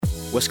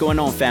What's going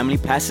on, family?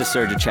 Pastor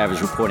Sergio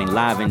Chavez reporting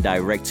live and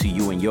direct to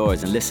you and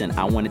yours. And listen,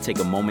 I want to take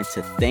a moment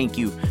to thank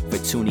you for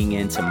tuning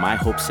in to My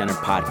Hope Center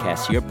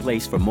podcast, your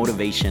place for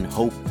motivation,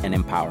 hope, and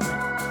empowerment.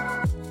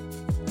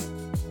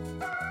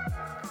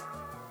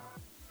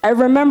 I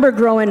remember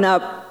growing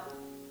up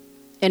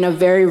in a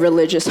very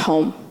religious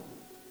home.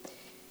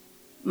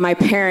 My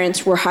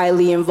parents were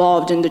highly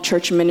involved in the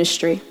church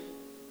ministry.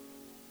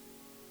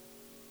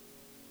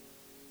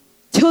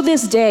 Till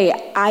this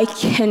day, I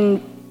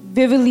can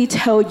vividly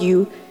tell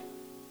you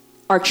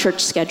our church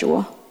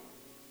schedule.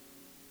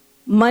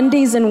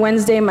 Mondays and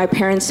Wednesdays, my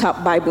parents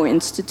taught Bible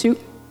Institute.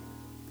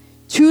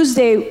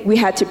 Tuesday, we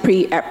had to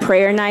be at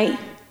prayer night.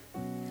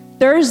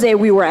 Thursday,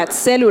 we were at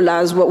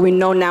Celulas, what we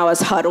know now as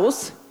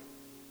huddles.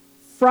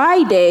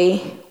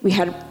 Friday, we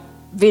had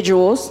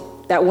vigils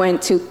that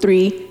went to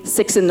 3,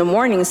 6 in the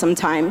morning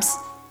sometimes,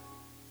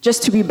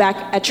 just to be back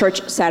at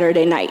church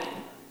Saturday night.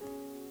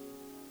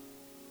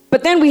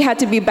 But then we had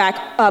to be back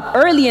up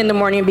early in the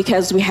morning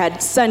because we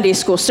had Sunday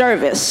school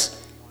service,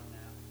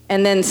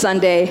 and then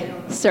Sunday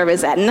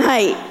service at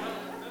night.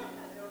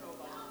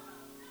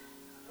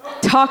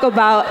 Talk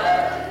about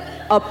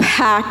a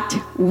packed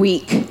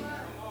week.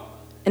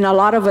 And a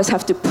lot of us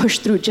have to push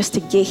through just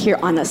to get here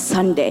on a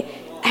Sunday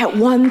at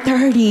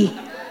 1:30.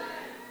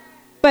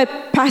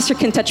 But Pastor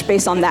can touch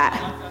base on that.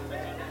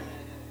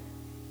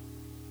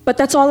 But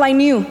that's all I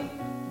knew.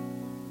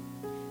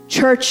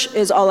 Church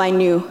is all I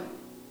knew.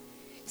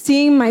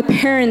 Seeing my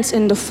parents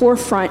in the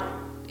forefront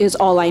is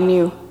all I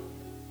knew.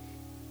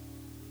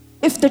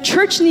 If the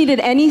church needed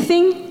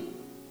anything,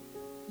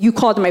 you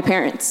called my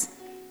parents.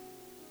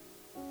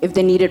 If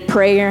they needed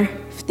prayer,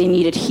 if they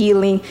needed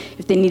healing,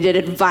 if they needed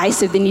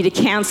advice, if they needed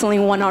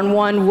counseling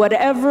one-on-one,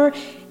 whatever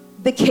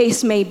the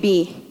case may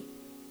be,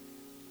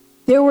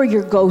 they were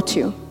your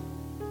go-to.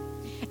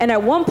 And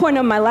at one point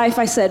in my life,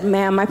 I said,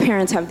 man, my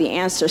parents have the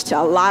answers to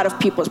a lot of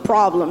people's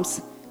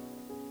problems.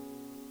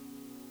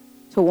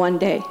 So one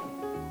day,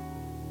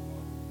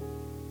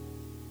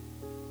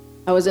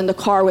 I was in the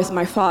car with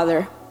my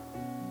father,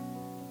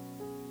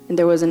 and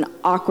there was an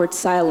awkward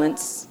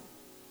silence.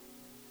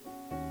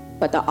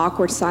 But the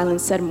awkward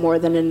silence said more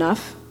than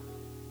enough,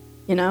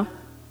 you know?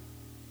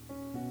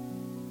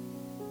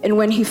 And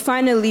when he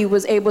finally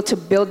was able to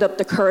build up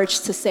the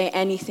courage to say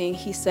anything,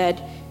 he said,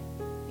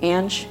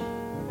 Ange,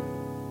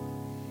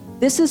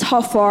 this is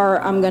how far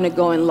I'm gonna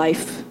go in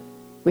life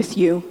with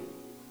you,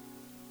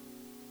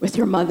 with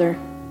your mother,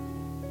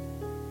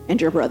 and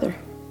your brother.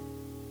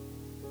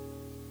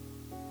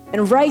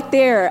 And right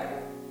there,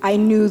 I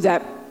knew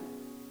that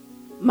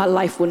my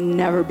life would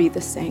never be the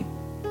same.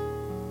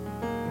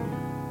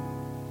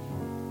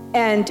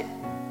 And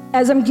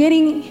as I'm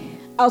getting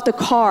out the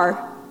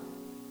car,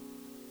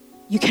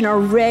 you can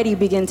already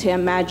begin to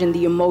imagine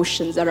the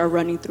emotions that are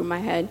running through my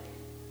head,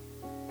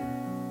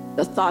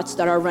 the thoughts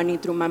that are running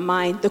through my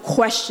mind, the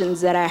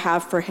questions that I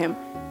have for him.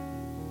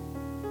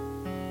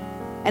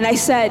 And I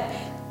said,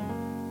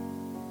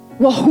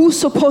 well, who's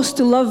supposed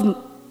to love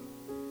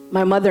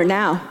my mother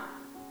now?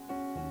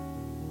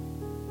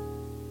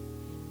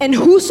 And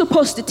who's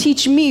supposed to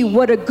teach me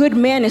what a good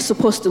man is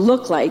supposed to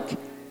look like?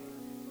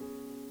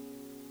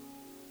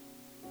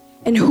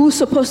 And who's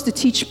supposed to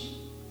teach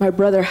my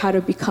brother how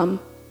to become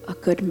a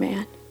good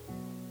man?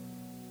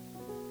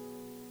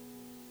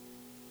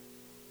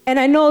 And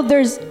I know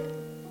there's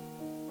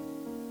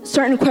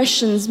certain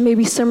questions,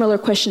 maybe similar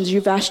questions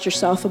you've asked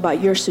yourself about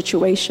your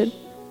situation.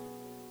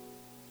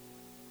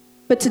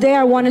 But today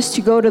I want us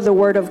to go to the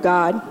Word of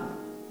God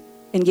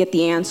and get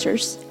the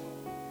answers.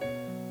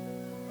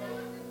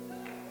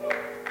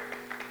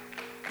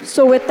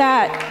 So with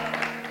that,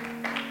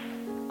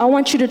 I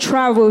want you to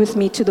travel with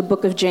me to the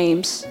book of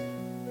James.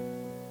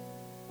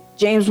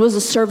 James was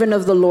a servant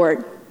of the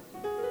Lord.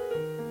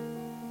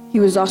 He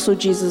was also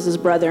Jesus'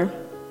 brother.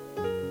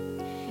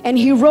 And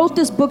he wrote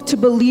this book to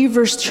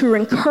believers to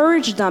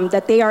encourage them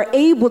that they are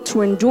able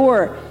to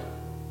endure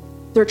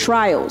their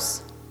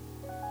trials,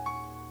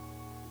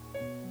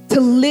 to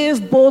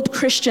live bold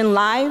Christian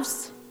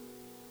lives,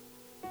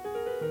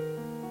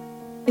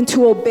 and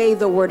to obey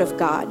the word of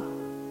God.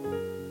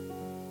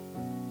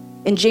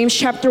 In James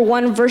chapter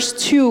 1, verse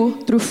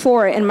 2 through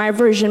 4, and my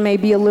version may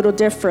be a little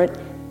different,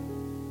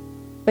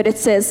 but it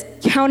says,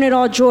 count it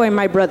all joy,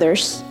 my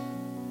brothers,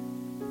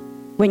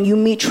 when you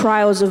meet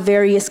trials of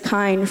various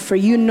kind, for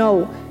you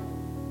know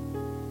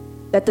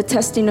that the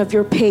testing of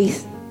your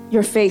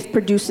faith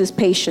produces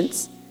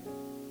patience.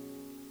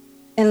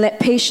 And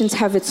let patience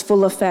have its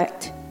full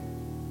effect,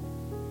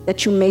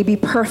 that you may be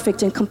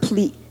perfect and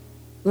complete,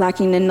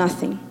 lacking in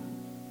nothing.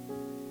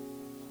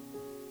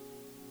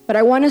 But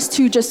I want us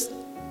to just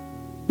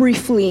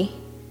briefly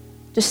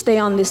just stay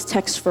on this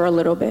text for a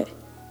little bit.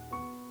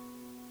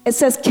 It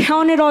says,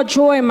 count it all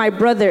joy, my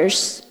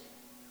brothers,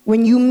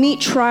 when you meet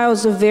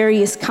trials of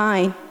various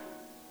kind.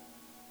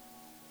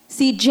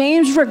 See,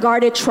 James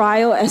regarded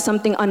trial as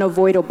something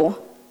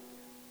unavoidable.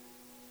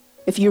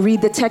 If you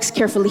read the text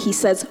carefully, he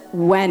says,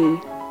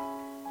 when,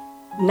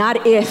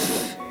 not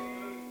if.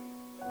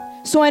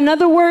 So in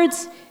other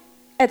words,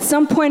 at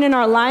some point in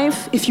our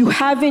life, if you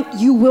haven't,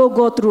 you will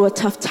go through a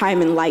tough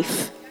time in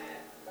life.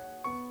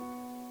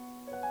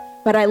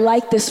 But I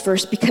like this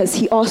verse because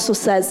he also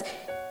says,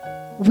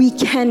 we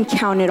can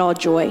count it all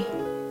joy.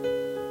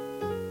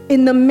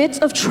 In the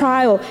midst of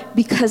trial,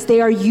 because they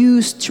are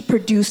used to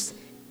produce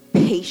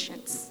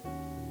patience.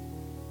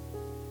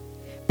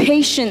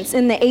 Patience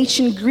in the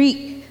ancient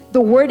Greek,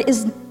 the word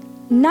is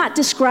not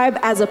described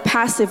as a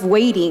passive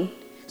waiting.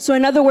 So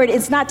in other words,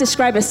 it's not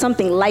described as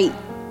something light.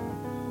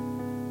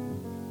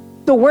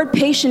 The word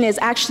patient is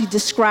actually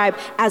described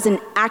as an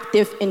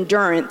active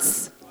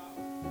endurance.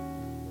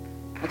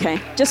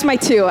 Okay, just my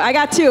two. I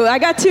got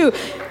two.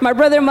 My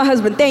brother and my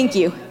husband, thank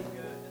you.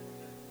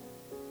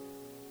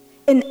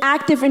 An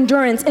active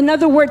endurance. In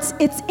other words,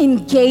 it's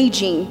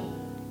engaging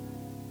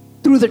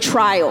through the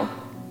trial.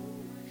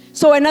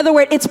 So in other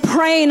words, it's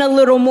praying a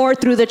little more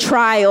through the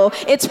trial.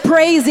 It's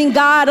praising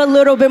God a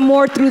little bit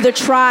more through the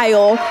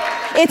trial.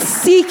 It's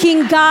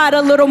seeking God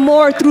a little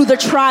more through the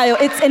trial.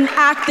 It's an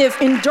active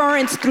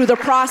endurance through the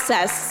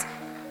process.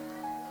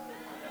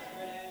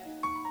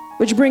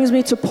 Which brings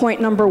me to point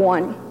number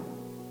 1.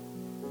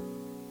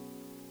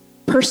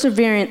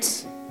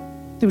 Perseverance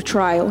through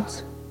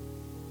trials.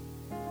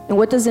 And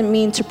what does it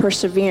mean to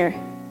persevere?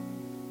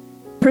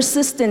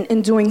 Persistent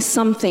in doing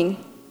something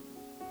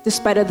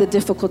despite of the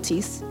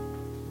difficulties.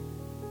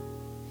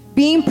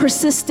 Being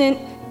persistent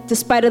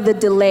despite of the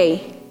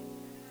delay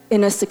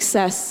in a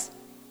success.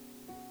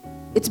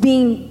 It's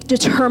being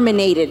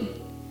determined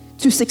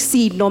to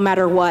succeed no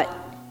matter what.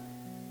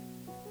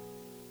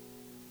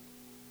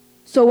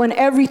 So when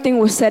everything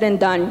was said and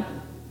done,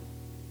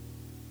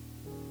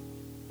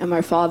 and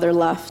my father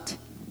left,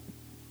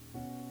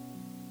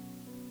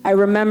 I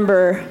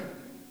remember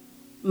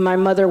my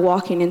mother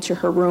walking into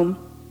her room.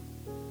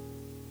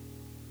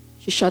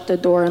 She shut the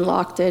door and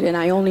locked it, and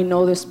I only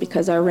know this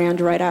because I ran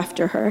right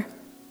after her.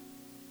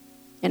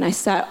 And I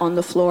sat on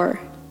the floor,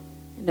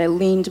 and I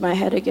leaned my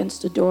head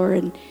against the door,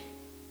 and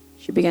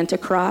she began to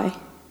cry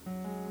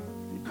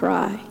and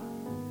cry.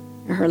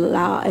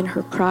 And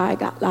her cry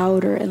got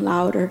louder and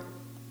louder.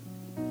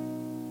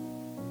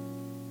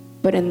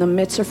 But in the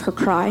midst of her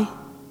cry,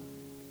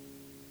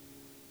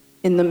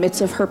 in the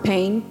midst of her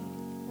pain,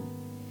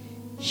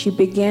 she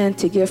began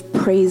to give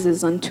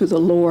praises unto the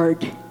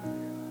Lord.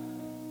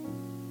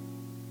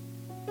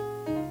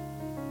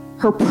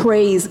 Her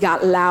praise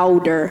got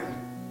louder.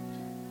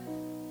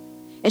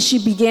 And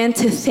she began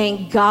to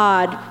thank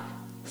God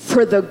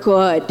for the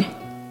good.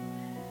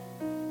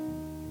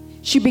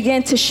 She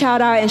began to shout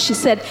out and she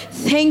said,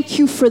 "Thank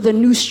you for the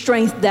new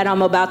strength that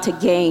I'm about to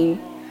gain."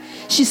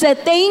 She said,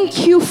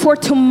 "Thank you for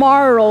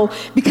tomorrow,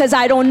 because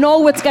I don't know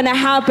what's going to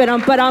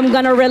happen, but I'm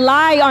going to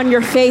rely on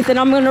your faith and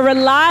I'm going to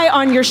rely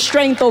on your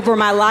strength over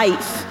my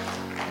life."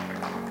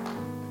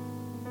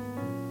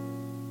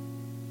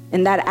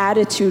 And that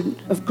attitude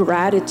of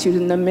gratitude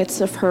in the midst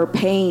of her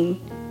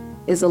pain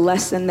is a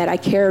lesson that I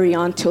carry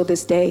on till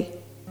this day.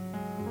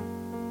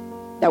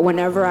 That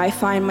whenever I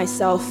find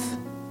myself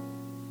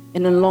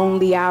in a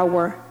lonely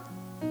hour,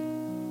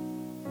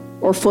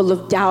 or full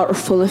of doubt or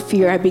full of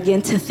fear, I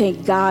begin to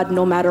thank God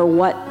no matter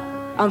what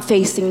I'm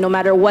facing, no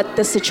matter what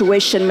the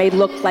situation may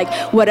look like,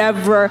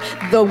 whatever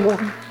the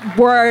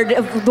word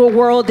of the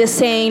world is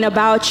saying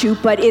about you,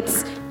 but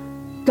it's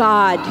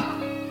God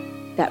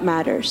that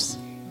matters.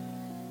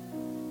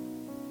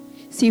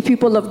 See,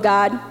 people of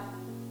God,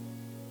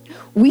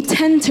 we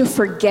tend to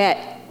forget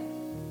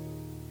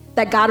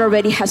that God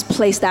already has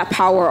placed that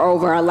power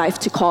over our life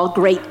to call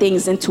great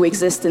things into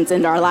existence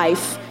in our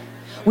life.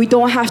 We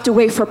don't have to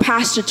wait for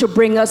pastor to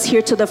bring us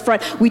here to the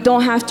front. We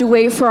don't have to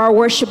wait for our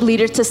worship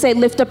leader to say,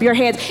 "Lift up your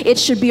hands." It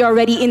should be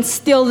already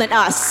instilled in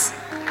us.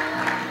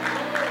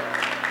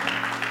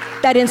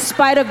 That in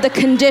spite of the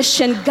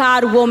condition,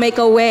 God will make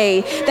a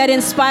way. That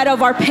in spite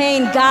of our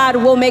pain, God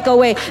will make a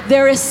way.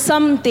 There is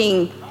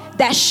something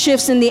that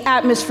shifts in the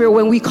atmosphere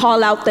when we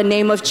call out the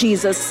name of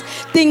Jesus.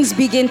 Things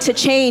begin to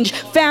change.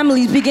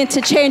 Families begin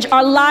to change.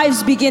 Our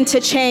lives begin to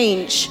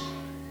change.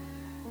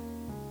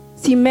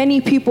 See, many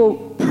people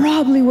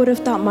probably would have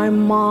thought my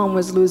mom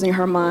was losing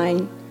her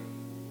mind.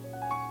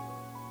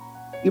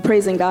 You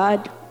praising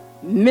God?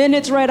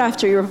 Minutes right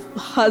after your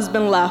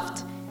husband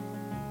left.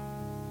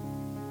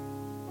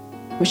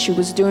 What she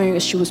was doing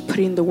is she was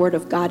putting the word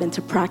of God into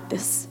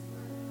practice.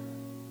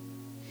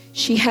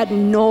 She had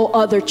no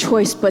other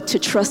choice but to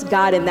trust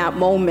God in that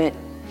moment.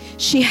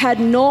 She had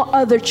no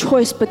other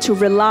choice but to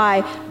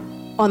rely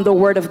on the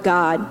word of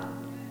God.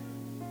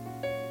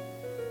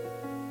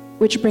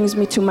 Which brings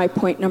me to my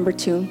point number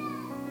 2.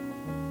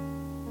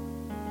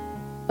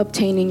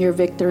 Obtaining your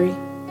victory.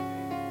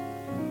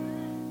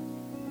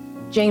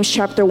 James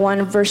chapter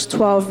 1 verse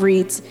 12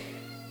 reads,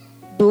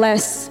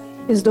 "Blessed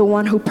is the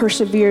one who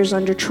perseveres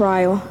under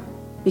trial,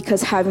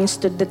 because having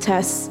stood the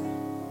test,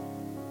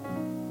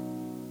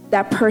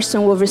 that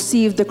person will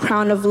receive the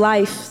crown of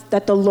life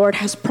that the Lord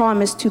has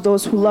promised to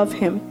those who love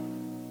him."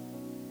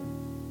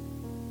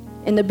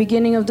 In the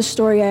beginning of the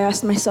story, I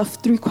asked myself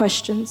 3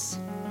 questions.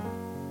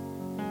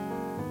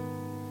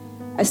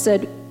 I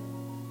said,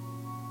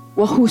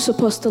 Well, who's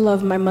supposed to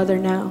love my mother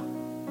now?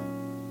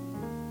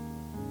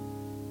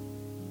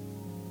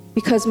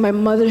 Because my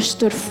mother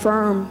stood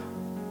firm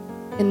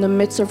in the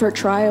midst of her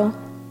trial.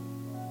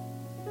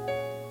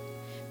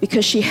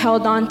 Because she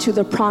held on to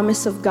the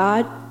promise of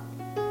God,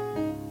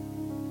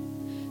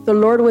 the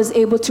Lord was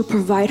able to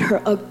provide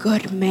her a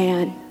good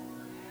man.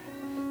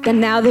 That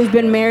now they've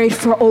been married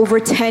for over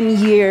 10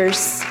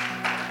 years.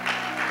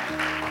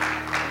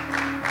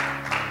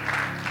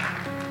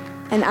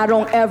 And I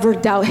don't ever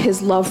doubt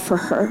his love for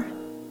her.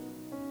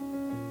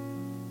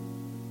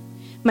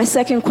 My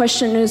second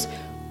question is,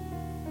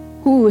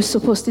 who is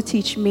supposed to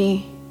teach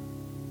me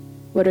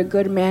what a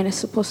good man is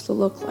supposed to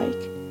look like?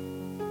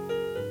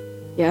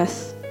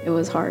 Yes, it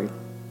was hard.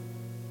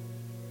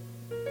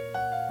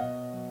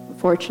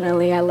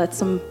 Unfortunately, I let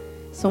some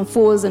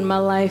fools in my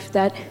life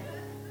that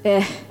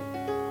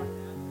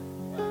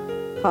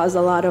caused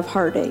a lot of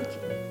heartache.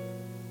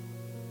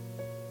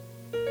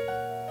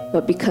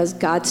 But because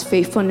God's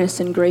faithfulness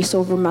and grace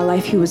over my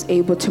life, he was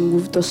able to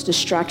move those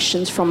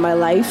distractions from my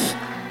life.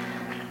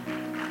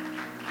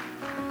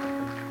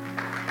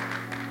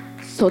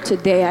 So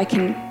today I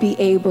can be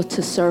able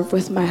to serve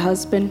with my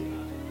husband.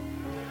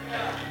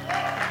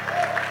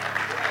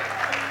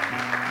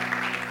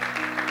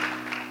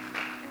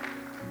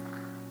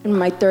 And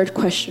my third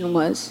question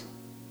was,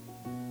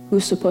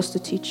 who's supposed to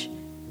teach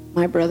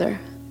my brother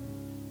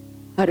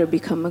how to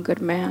become a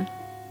good man?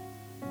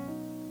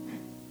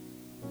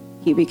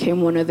 He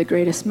became one of the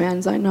greatest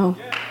men I know.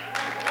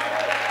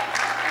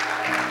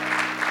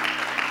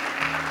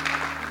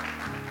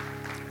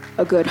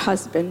 A good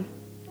husband,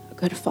 a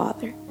good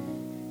father,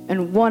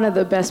 and one of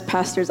the best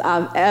pastors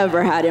I've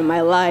ever had in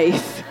my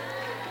life.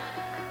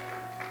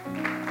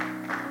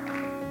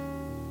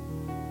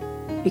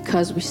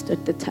 Because we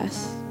stood the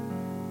test.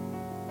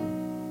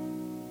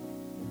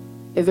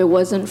 If it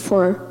wasn't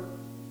for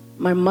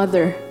my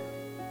mother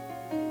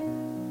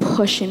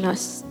pushing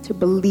us to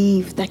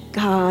believe that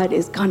God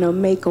is gonna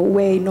make a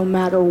way no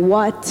matter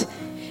what,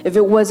 if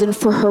it wasn't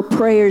for her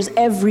prayers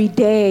every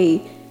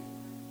day,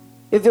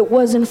 if it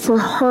wasn't for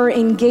her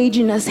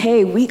engaging us,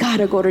 hey, we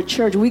gotta go to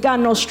church. We got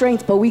no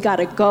strength, but we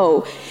gotta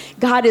go.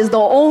 God is the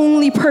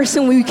only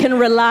person we can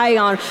rely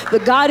on.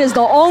 But God is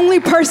the only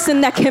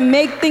person that can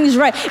make things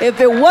right.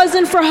 If it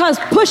wasn't for us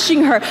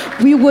pushing her,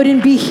 we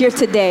wouldn't be here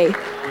today.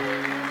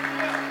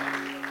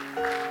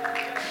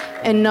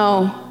 And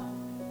no,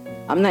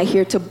 I'm not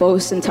here to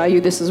boast and tell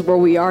you this is where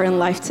we are in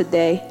life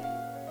today.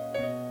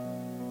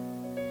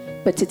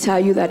 But to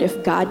tell you that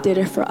if God did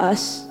it for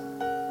us,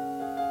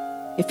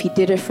 if he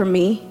did it for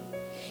me,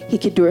 he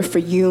could do it for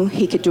you,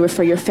 he could do it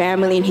for your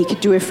family, and he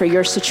could do it for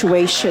your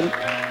situation.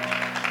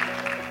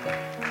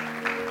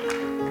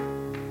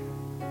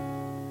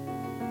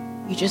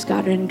 You just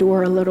got to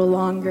endure a little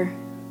longer.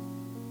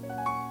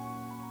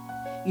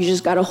 You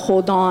just got to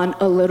hold on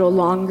a little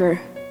longer.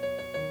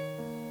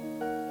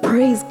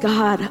 Praise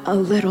God a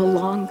little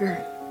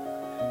longer.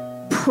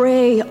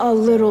 Pray a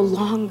little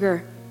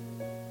longer.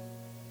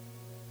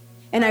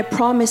 And I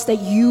promise that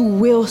you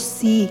will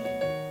see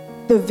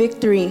the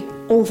victory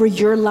over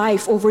your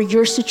life, over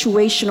your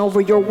situation,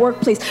 over your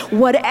workplace,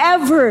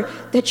 whatever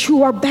that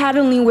you are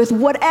battling with,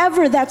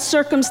 whatever that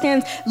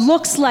circumstance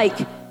looks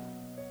like.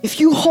 If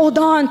you hold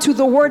on to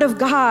the word of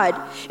God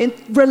and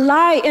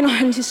rely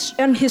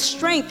on his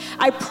strength,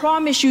 I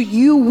promise you,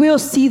 you will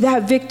see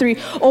that victory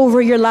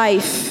over your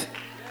life.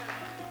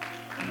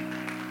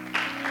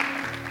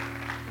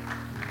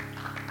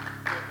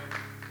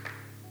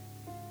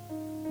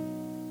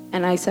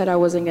 And I said I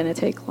wasn't going to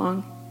take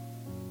long.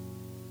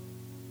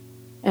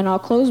 And I'll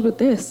close with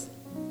this.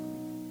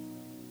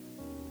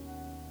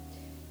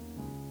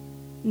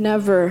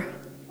 Never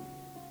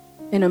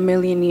in a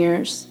million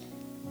years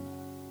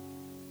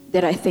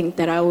did I think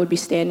that I would be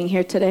standing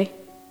here today.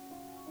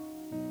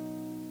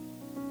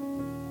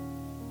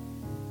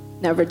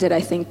 Never did I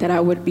think that I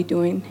would be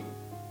doing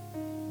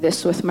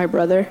this with my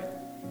brother,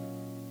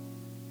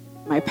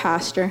 my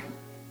pastor.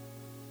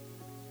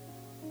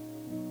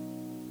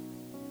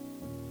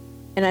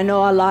 And I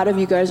know a lot of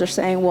you guys are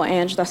saying, well,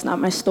 Ange, that's not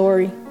my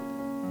story.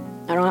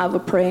 I don't have a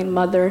praying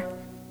mother.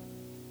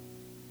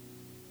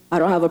 I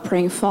don't have a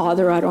praying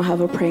father. I don't have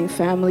a praying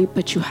family,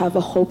 but you have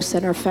a Hope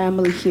Center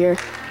family here.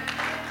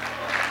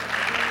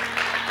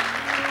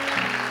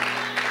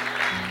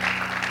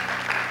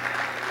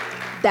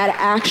 That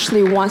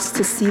actually wants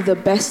to see the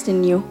best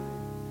in you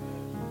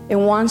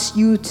and wants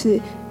you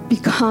to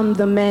become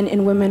the men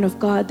and women of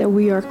God that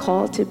we are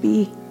called to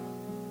be.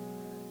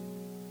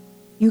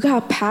 You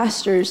got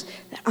pastors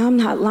that, I'm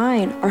not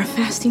lying, are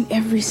fasting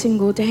every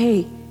single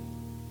day.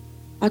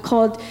 I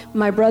called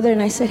my brother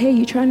and I said, hey,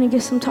 you trying to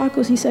get some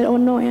tacos? He said, oh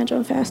no, Angela,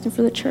 I'm fasting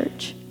for the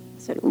church. I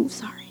said, ooh,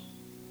 sorry.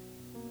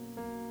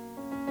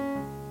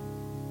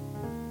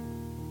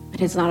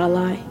 But it's not a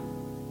lie.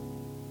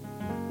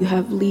 You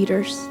have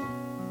leaders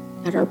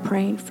that are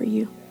praying for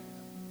you,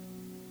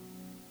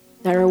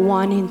 that are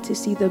wanting to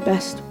see the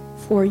best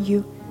for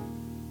you.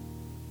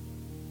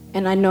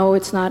 And I know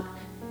it's not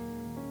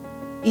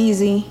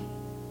easy.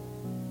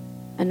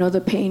 I know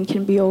the pain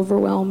can be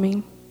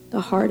overwhelming.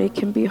 the heartache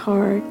can be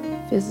hard,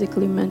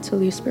 physically,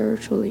 mentally,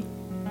 spiritually.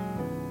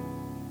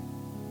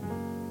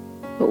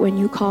 But when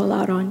you call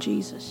out on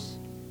Jesus,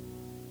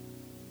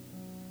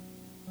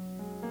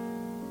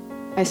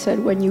 I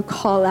said, when you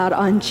call out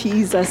on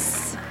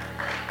Jesus,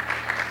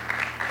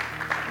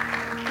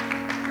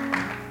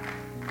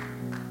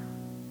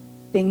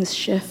 things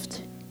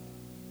shift.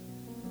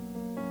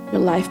 Your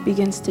life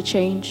begins to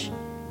change.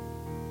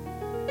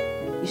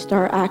 You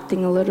start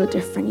acting a little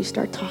different. You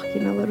start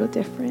talking a little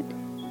different.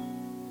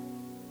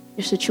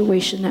 Your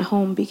situation at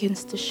home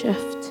begins to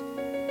shift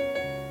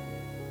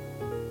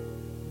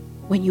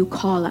when you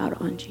call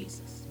out on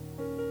Jesus.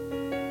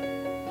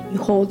 And you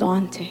hold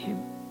on to him.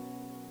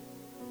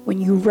 When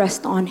you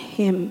rest on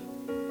him,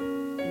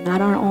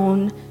 not our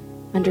own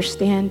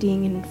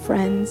understanding and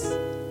friends,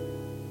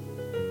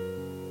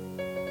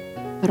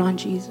 but on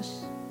Jesus.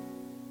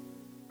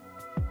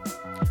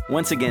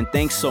 Once again,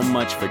 thanks so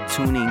much for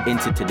tuning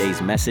into today's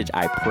message.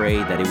 I pray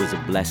that it was a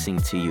blessing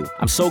to you.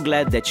 I'm so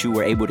glad that you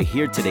were able to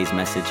hear today's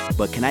message,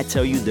 but can I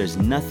tell you there's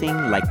nothing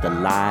like the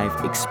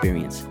live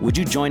experience. Would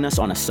you join us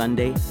on a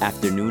Sunday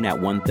afternoon at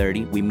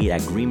 1:30? We meet at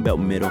Greenbelt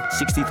Middle,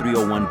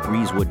 6301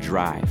 Breezewood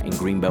Drive in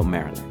Greenbelt,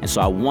 Maryland. And so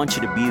I want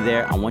you to be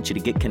there. I want you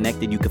to get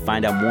connected. You can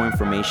find out more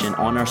information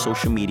on our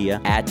social media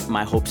at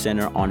My Hope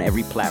Center on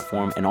every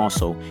platform. And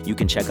also, you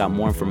can check out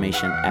more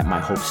information at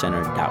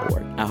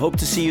myhopecenter.org. I hope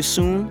to see you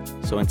soon.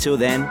 So until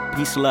then,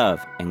 peace,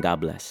 love, and God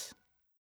bless.